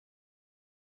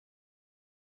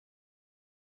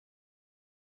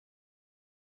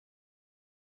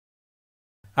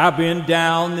I've been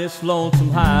down this lonesome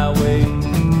highway,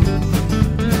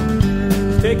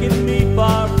 it's taking me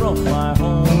far from my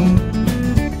home,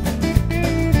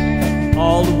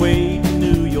 all the way to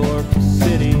New York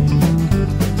City,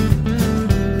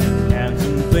 and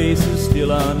some places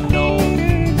still unknown.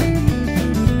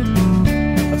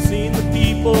 I've seen the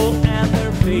people and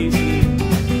their faces,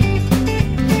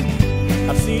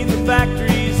 I've seen the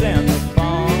factories and the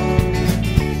farms,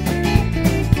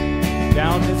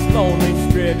 down this lonely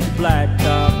stretch of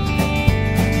blacktop.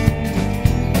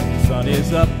 The sun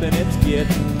is up and it's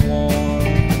getting warm,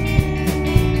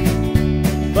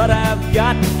 but I've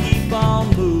got to keep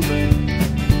on moving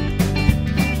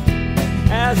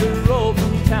as I roll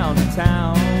from town to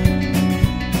town.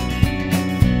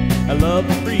 I love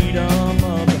the freedom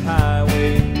of the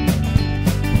highway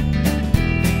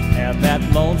and that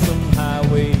lonesome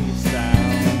highway sound.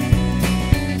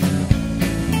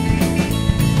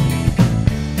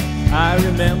 I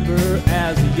remember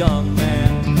as a young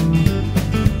man,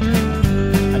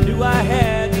 I knew I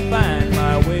had to find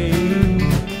my way,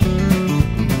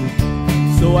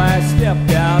 so I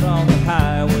stepped out on the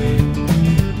highway,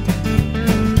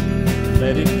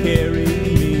 let it carry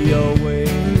me away.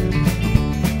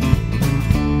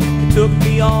 It took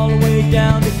me all the way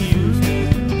down to Houston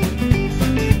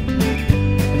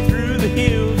and through the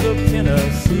hills of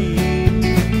Tennessee.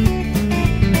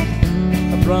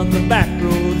 I've run the back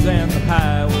roads and the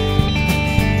highway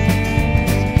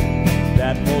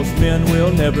that most men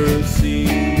will never see,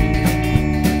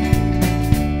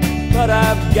 but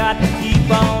I've got to keep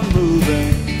on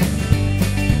moving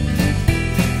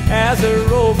as I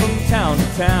roll from town to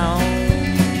town.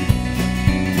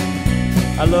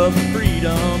 I love the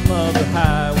freedom of the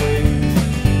highway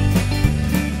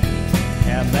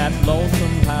and that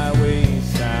lonesome highway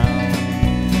sound.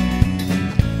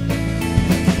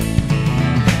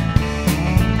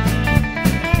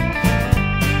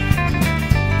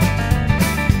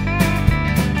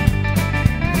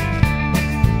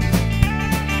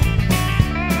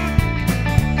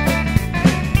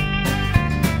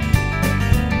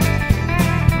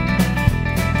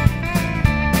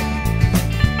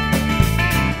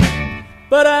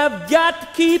 But I've got to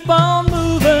keep on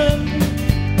moving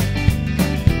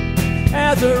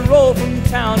as I roll from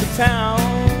town to town.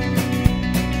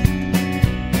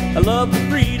 I love the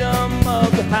freedom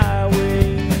of the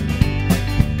highway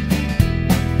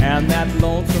and that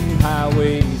lonesome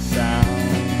highway sound.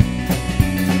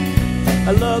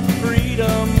 I love the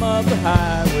freedom of the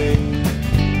highway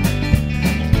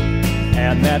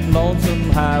and that lonesome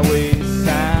highway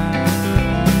sound.